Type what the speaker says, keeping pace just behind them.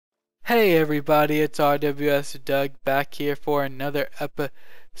Hey everybody, it's RWS Doug back here for another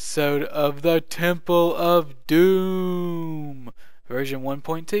episode of the Temple of Doom, version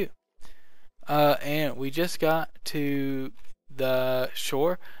 1.2. And we just got to the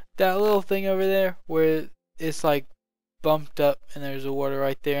shore. That little thing over there where it's like bumped up and there's a water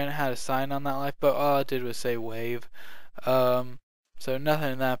right there and it had a sign on that lifeboat. All it did was say wave. So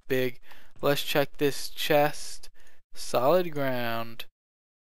nothing that big. Let's check this chest. Solid ground.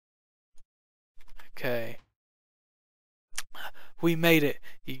 Okay. We made it,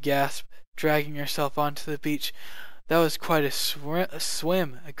 you gasp, dragging yourself onto the beach. That was quite a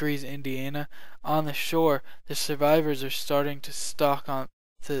swim, agrees Indiana. On the shore, the survivors are starting to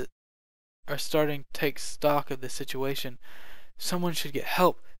take stock of the situation. Someone should get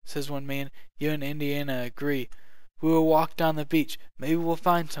help, says one man. You and Indiana agree. We will walk down the beach. Maybe we'll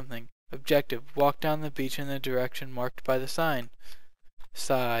find something. Objective, walk down the beach in the direction marked by the sign.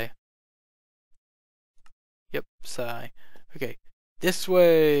 Sigh. Yep, sigh. Okay, this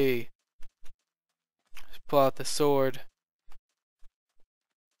way. Let's pull out the sword.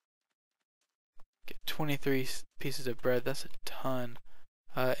 Get 23 pieces of bread. That's a ton.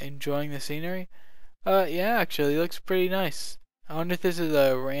 Enjoying the scenery? Yeah, actually, it looks pretty nice. I wonder if this is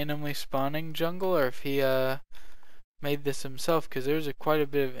a randomly spawning jungle or if he made this himself, because there's quite a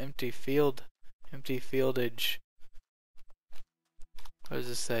bit of empty fieldage. What does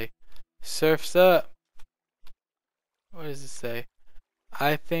this say? Surf's up. What does it say?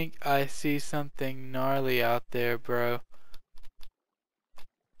 I think I see something gnarly out there, bro.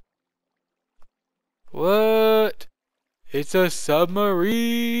 What? It's a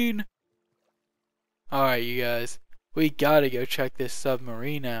submarine! Alright, you guys. We gotta go check this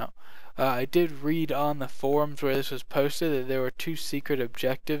submarine out. I did read on the forums where this was posted that there were two secret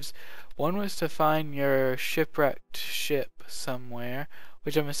objectives. One was to find your shipwrecked ship somewhere,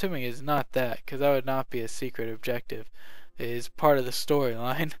 which I'm assuming is not that, because that would not be a secret objective. It is part of the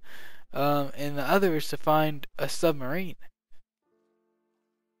storyline. And the other is to find a submarine.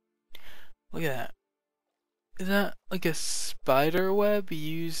 Look at that. Is that like a spider web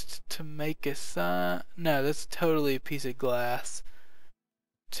used to make a sign? No, that's totally a piece of glass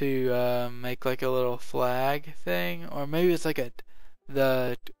to make like a little flag thing, or maybe it's like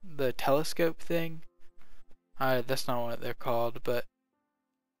the telescope thing. That's not what they're called, but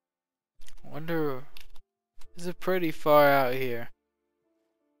I wonder. This is pretty far out here.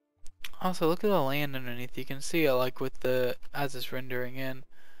 Also, look at the land underneath. You can see it like with the as it's rendering in.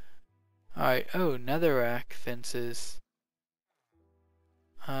 Alright, oh, netherrack fences.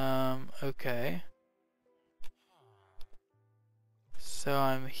 Okay. So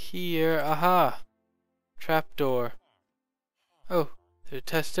I'm here. Aha! Trapdoor. Oh, there's a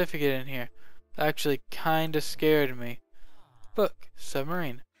testificate in here. That actually kinda scared me. Book,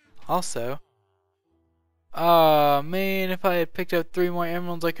 submarine. Also, aw, man, if I had picked up 3 more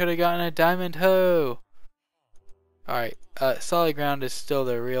emeralds, I could have gotten a diamond hoe. Alright, solid ground is still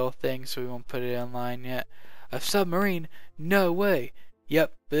the real thing, so we won't put it online yet. A submarine? No way!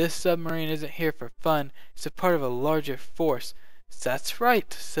 Yep, but this submarine isn't here for fun. It's a part of a larger force. That's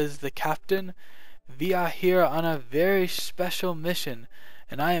right, says the captain. We are here on a very special mission,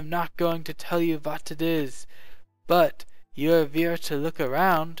 and I am not going to tell you what it is. But you are here to look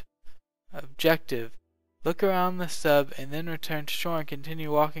around. Objective. Look around the sub and then return to shore and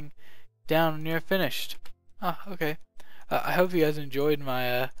continue walking down when you're finished. Ah, okay. I hope you guys enjoyed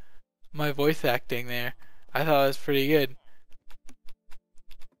my my voice acting there. I thought it was pretty good.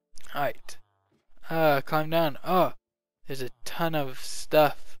 Alright. Climb down. Oh, there's a ton of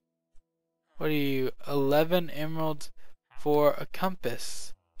stuff. What are you? 11 emeralds for a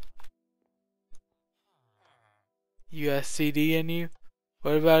compass. You got a CD in you?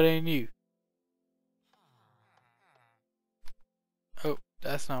 What about in you? Oh,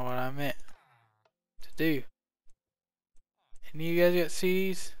 that's not what I meant to do. Any of you guys got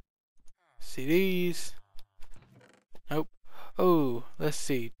CDs? CDs? Nope. Oh, let's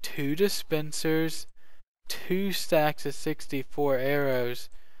see. 2 dispensers, 2 stacks of 64 arrows,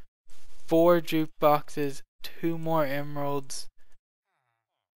 4 jukeboxes, 2 more emeralds,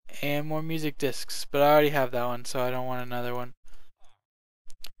 and more music discs. But I already have that one, so I don't want another one.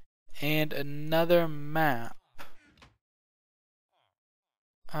 And another map.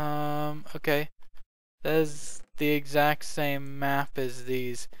 Okay. That is the exact same map as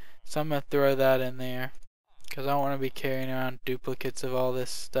these. So I'm going to throw that in there, because I don't want to be carrying around duplicates of all this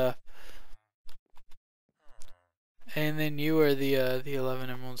stuff. And then you are the 11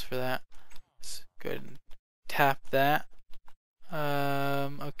 emeralds for that. Let's go ahead and tap that.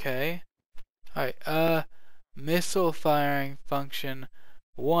 Okay. Alright, missile firing function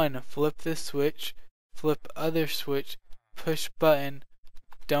 1, flip this switch, flip other switch, push button,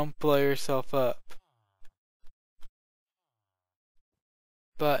 don't blow yourself up.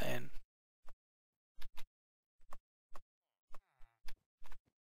 Button.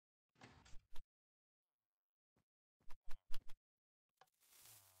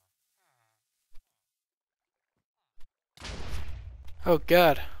 Oh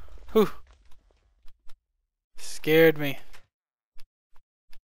god. Whew. Scared me.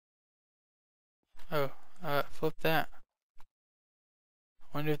 Oh, flip that.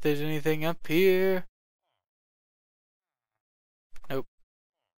 Wonder if there's anything up here. Nope.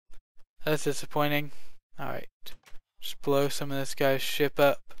 That's disappointing. Alright. Just blow some of this guy's ship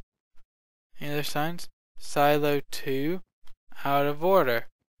up. Any other signs? Silo 2. Out of order.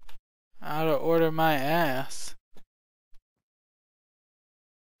 Out of order my ass.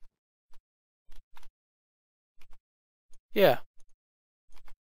 Yeah.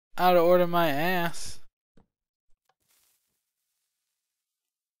 Out of order my ass.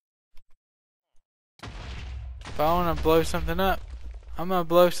 If I want to blow something up, I'm gonna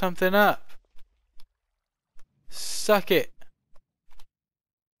blow something up. Suck it.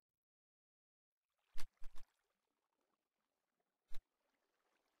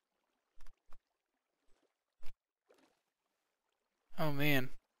 Oh man.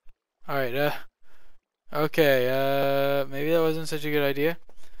 Alright, okay, maybe that wasn't such a good idea.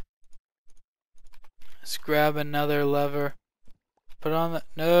 Let's grab another lever. Put on the,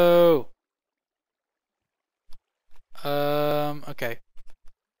 no! Okay.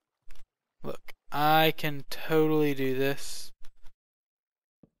 Look, I can totally do this.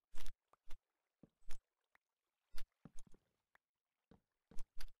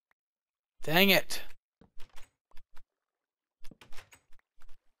 Dang it!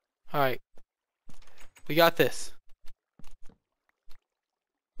 Alright. We got this.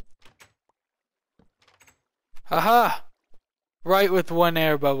 Haha! Right with one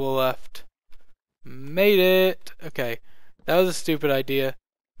air bubble left. Made it! Okay. That was a stupid idea.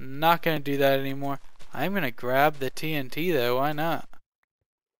 Not gonna do that anymore. I'm gonna grab the TNT though, why not?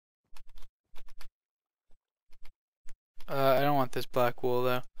 I don't want this black wool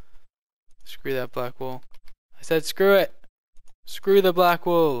though. Screw that black wool. I said screw it! Screw the black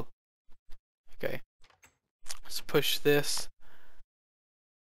wool! Okay. Let's push this.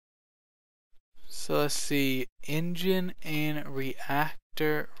 So let's see. Engine and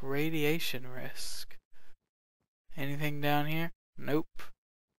reactor radiation risk. Anything down here? Nope.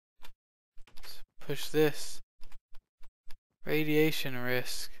 Let's push this. Radiation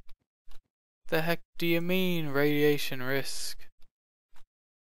risk. The heck do you mean radiation risk?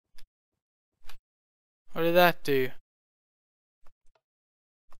 What did that do?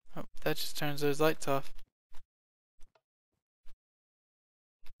 Oh, that just turns those lights off.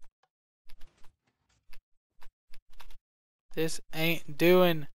 This ain't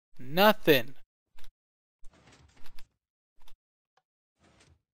doing nothing.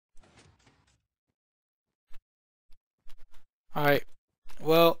 Alright,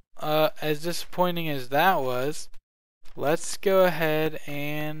 well, as disappointing as that was, let's go ahead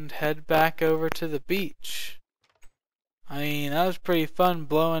and head back over to the beach. I mean, that was pretty fun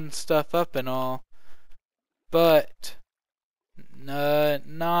blowing stuff up and all, but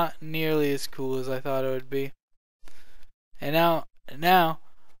not nearly as cool as I thought it would be. And now,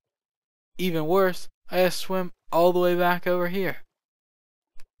 even worse, I have to swim all the way back over here.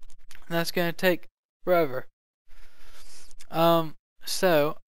 And that's gonna take forever.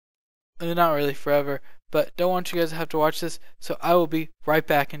 So, not really forever, but don't want you guys to have to watch this, so I will be right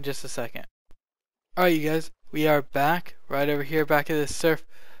back in just a second. Alright you guys, we are back, right over here, back at the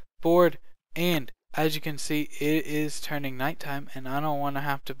surfboard, and as you can see, it is turning nighttime, and I don't want to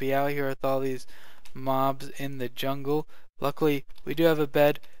have to be out here with all these mobs in the jungle. Luckily, we do have a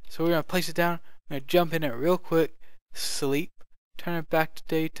bed, so we're going to place it down, I'm going to jump in it real quick, sleep, turn it back to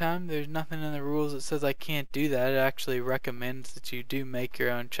daytime. There's nothing in the rules that says I can't do that. It actually recommends that you do make your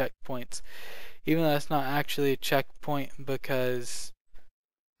own checkpoints, even though it's not actually a checkpoint because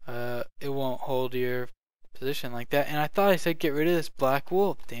it won't hold your position like that. And I thought I said get rid of this black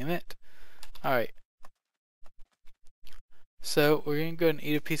wool, damn it. Alright, so we're going to go and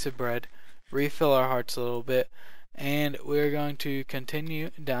eat a piece of bread, refill our hearts a little bit, and we're going to continue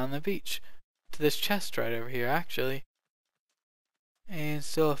down the beach to this chest right over here actually. And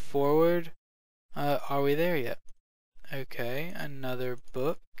still forward. Are we there yet? Okay, another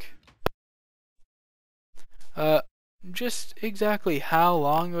book. Just exactly how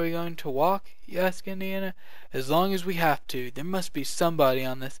long are we going to walk, you ask Indiana? As long as we have to. There must be somebody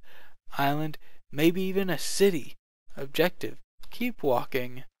on this island, maybe even a city. Objective. keep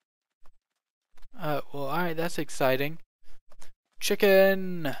walking. Well, alright, that's exciting.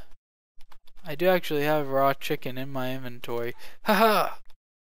 Chicken! I do actually have raw chicken in my inventory. Haha!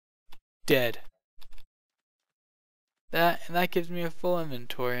 Dead. That gives me a full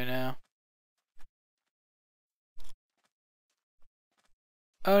inventory now.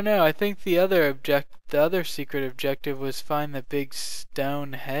 Oh no, I think the other secret objective was find the big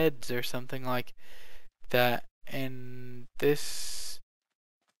stone heads or something like that. And this,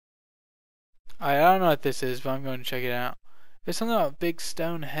 I don't know what this is, but I'm going to check it out. There's something about big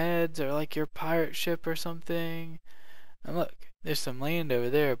stone heads or like your pirate ship or something. And look, there's some land over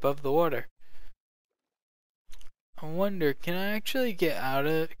there above the water. I wonder, can I actually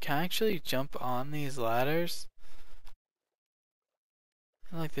jump on these ladders?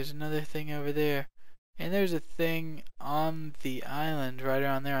 Look, there's another thing over there. And there's a thing on the island right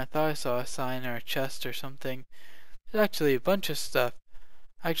around there. I thought I saw a sign or a chest or something. There's actually a bunch of stuff.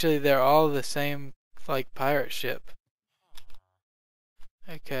 Actually, they're all the same, like, pirate ship.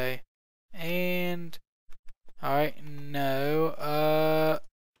 Okay. And... alright, no.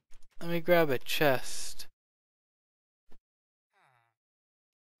 Let me grab a chest.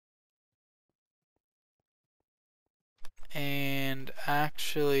 And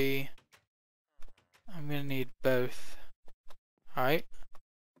actually, I'm gonna need both. Alright.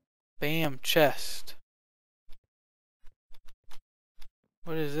 Bam, chest.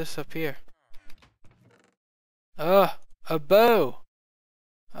 What is this up here? A bow!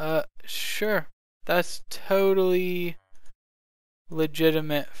 Sure. That's totally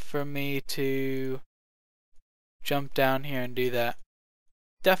legitimate for me to jump down here and do that.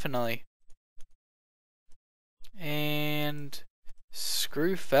 Definitely. And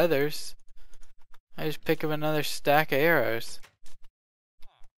screw feathers. I just pick up another stack of arrows.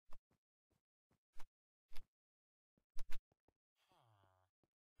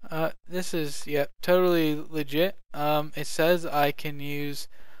 This is, yep, totally legit. It says I can use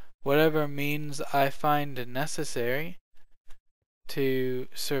whatever means I find necessary to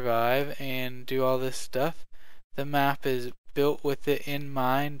survive and do all this stuff. The map is built with it in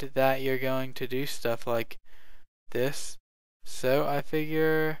mind that you're going to do stuff like this. So I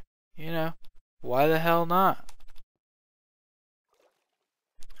figure, you know, why the hell not?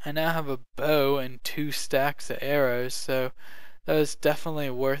 I now have a bow and 2 stacks of arrows, so that was definitely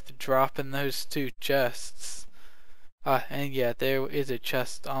worth dropping those 2 chests. And yeah, there is a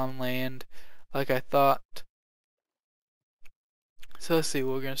chest on land, like I thought. So let's see,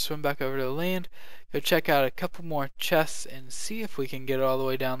 we're going to swim back over to the land, go check out a couple more chests, and see if we can get all the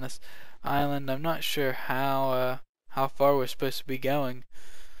way down this island. I'm not sure how far we're supposed to be going.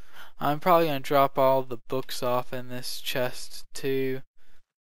 I'm probably going to drop all the books off in this chest too.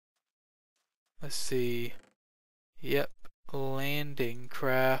 Let's see. Yep, landing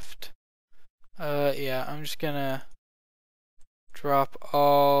craft. Yeah, I'm just gonna drop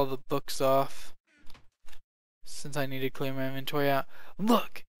all the books off since I need to clear my inventory out.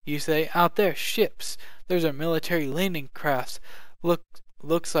 Look, you say, out there, ships. Those are military landing crafts.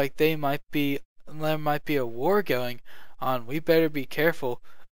 Looks like there might be a war going on. We better be careful.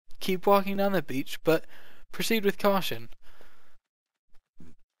 Keep walking down the beach, but proceed with caution.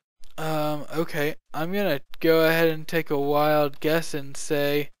 Okay, I'm gonna go ahead and take a wild guess and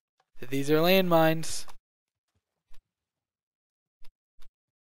say that these are landmines.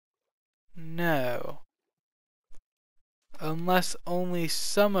 No. Unless only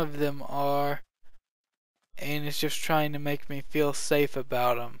some of them are, and it's just trying to make me feel safe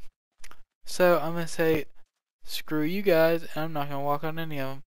about them. So I'm gonna say, screw you guys, and I'm not gonna walk on any of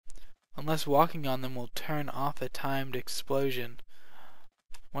them. Unless walking on them will turn off a timed explosion.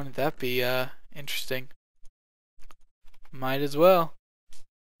 Wouldn't that be, interesting? Might as well.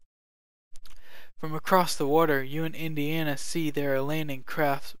 From across the water, you and Indiana see there are landing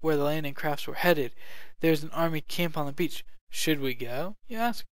crafts where the landing crafts were headed. There's an army camp on the beach. Should we go? You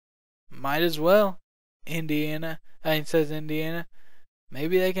ask. Might as well. Says Indiana.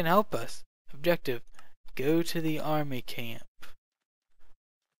 Maybe they can help us. Objective: go to the army camp.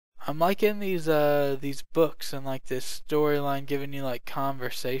 I'm liking these books and like this storyline giving you like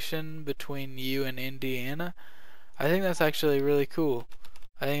conversation between you and Indiana. I think that's actually really cool.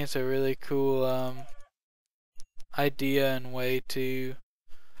 I think it's a really cool idea and way to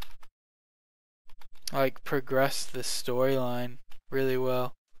like progress the storyline really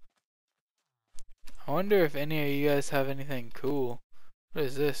well. I wonder if any of you guys have anything cool. What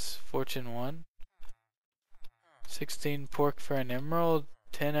is this? Fortune 1? 16 pork for an emerald?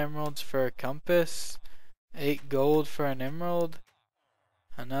 10 emeralds for a compass, 8 gold for an emerald,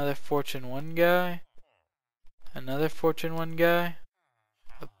 another Fortune 1 guy, Another Fortune 1 guy.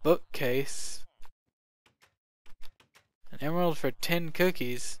 A bookcase. An emerald for 10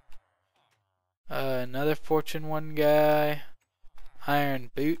 cookies. Another Fortune 1 guy. Iron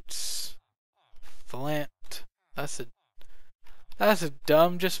boots. Flint. That's a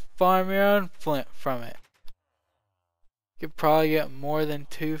dumb. Just farm your own flint from it. You could probably get more than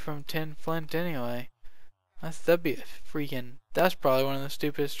 2 from 10 flint anyway. That'd be a freaking. That's probably one of the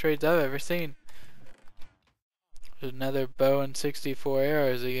stupidest trades I've ever seen. There's another bow and 64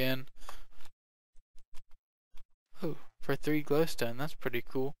 arrows again. Oh, for 3 glowstone. That's pretty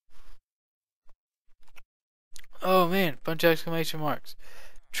cool. Oh man, bunch of exclamation marks.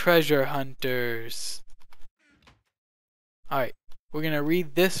 Treasure hunters. Alright, we're gonna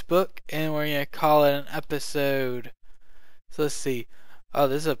read this book and we're gonna call it an episode. So let's see. Oh,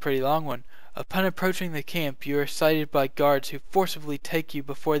 this is a pretty long one. Upon approaching the camp, you are sighted by guards who forcibly take you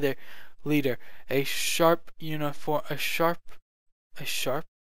before their leader, a sharply?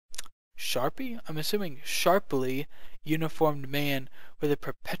 I'm assuming sharply uniformed man with a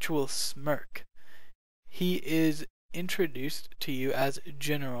perpetual smirk. He is introduced to you as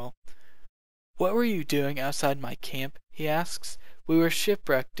General. What were you doing outside my camp? He asks. We were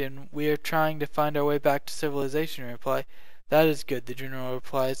shipwrecked and we are trying to find our way back to civilization, you reply. That is good, the General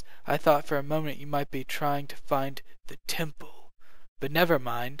replies. I thought for a moment you might be trying to find the temple. But never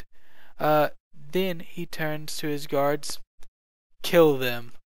mind. Then he turns to his guards. Kill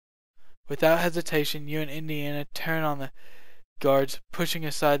them. Without hesitation, you and Indiana turn on the guards, pushing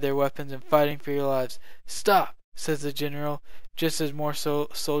aside their weapons and fighting for your lives. Stop, says the General, just as more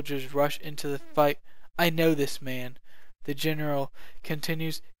soldiers rush into the fight. I know this man. The General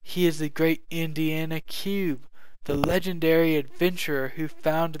continues. He is the great Indiana Cube, the legendary adventurer who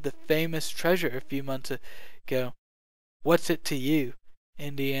found the famous treasure a few months ago. What's it to you?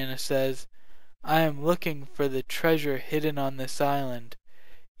 Indiana says. I am looking for the treasure hidden on this island.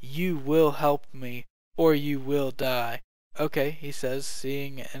 You will help me, or you will die. Okay, he says,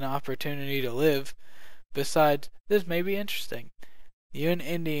 seeing an opportunity to live. Besides, this may be interesting. You and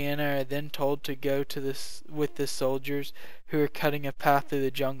Indiana are then told to go to with the soldiers who are cutting a path through the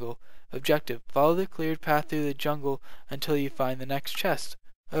jungle. Objective, follow the cleared path through the jungle until you find the next chest.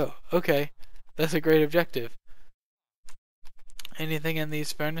 Oh, okay. That's a great objective. Anything in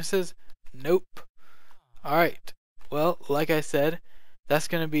these furnaces? Nope. Alright. Well, like I said, that's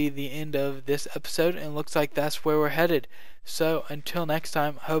going to be the end of this episode, and looks like that's where we're headed. So until next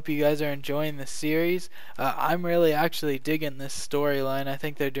time, I hope you guys are enjoying the series. I'm really actually digging this storyline. I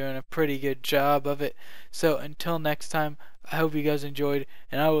think they're doing a pretty good job of it. So until next time, I hope you guys enjoyed,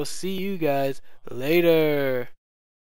 and I will see you guys later.